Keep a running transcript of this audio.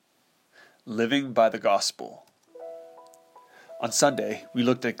Living by the Gospel. On Sunday, we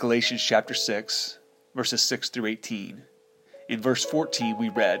looked at Galatians chapter 6, verses 6 through 18. In verse 14, we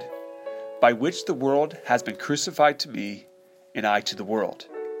read, "By which the world has been crucified to me, and I to the world."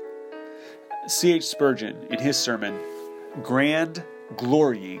 C.H. Spurgeon, in his sermon, Grand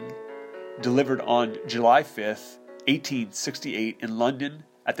Glorying, delivered on July 5th, 1868 in London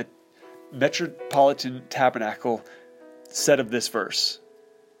at the Metropolitan Tabernacle, said of this verse,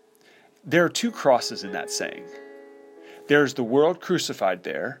 "There are two crosses in that saying. There is the world crucified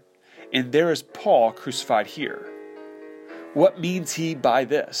there, and there is Paul crucified here. What means he by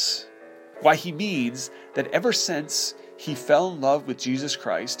this? Why, he means that ever since he fell in love with Jesus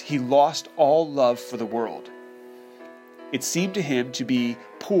Christ, he lost all love for the world. It seemed to him to be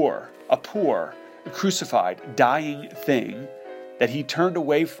a poor, crucified, dying thing that he turned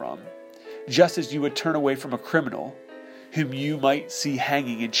away from, just as you would turn away from a criminal whom you might see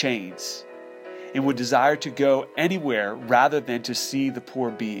hanging in chains, and would desire to go anywhere rather than to see the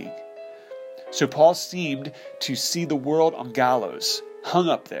poor being. So Paul seemed to see the world on gallows, hung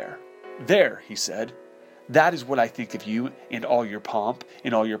up there. There, he said, that is what I think of you and all your pomp,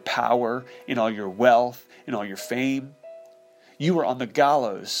 and all your power, and all your wealth, and all your fame. You are on the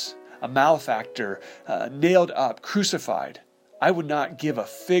gallows, a malefactor, nailed up, crucified. I would not give a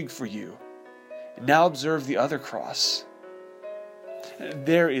fig for you. And now observe the other cross.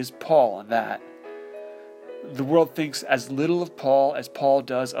 There is Paul on that. The world thinks as little of Paul as Paul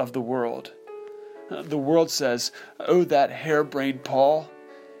does of the world. The world says, "Oh, that harebrained Paul.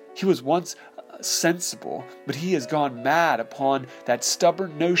 He was once sensible, but he has gone mad upon that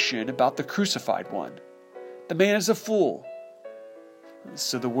stubborn notion about the crucified one. The man is a fool."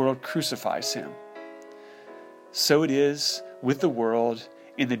 So the world crucifies him. So it is with the world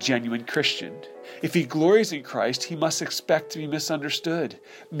in the genuine Christian. If he glories in Christ, he must expect to be misunderstood,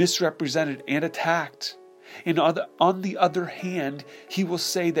 misrepresented, and attacked. And on the other hand, he will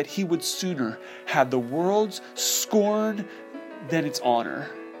say that he would sooner have the world's scorn than its honor.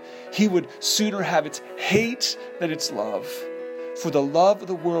 He would sooner have its hate than its love. For the love of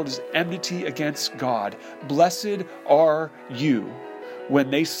the world is enmity against God. Blessed are you when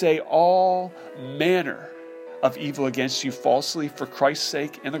they say all manner of evil against you falsely for Christ's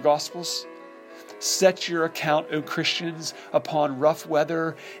sake and the gospel's. Set your account, O Christians, upon rough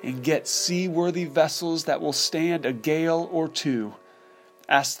weather, and get seaworthy vessels that will stand a gale or two.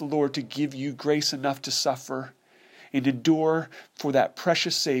 Ask the Lord to give you grace enough to suffer and endure for that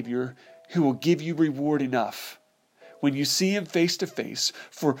precious Savior who will give you reward enough. When you see him face to face,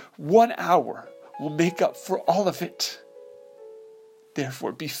 for 1 hour will make up for all of it.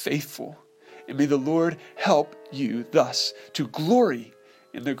 Therefore be faithful, and may the Lord help you thus to glory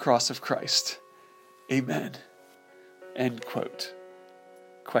in the cross of Christ. Amen. End quote.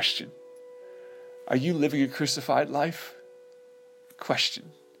 Question: are you living a crucified life?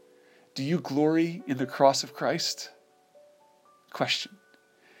 Question: do you glory in the cross of Christ? Question: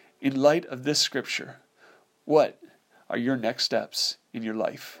 in light of this scripture, what are your next steps in your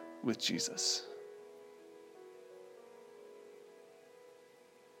life with Jesus?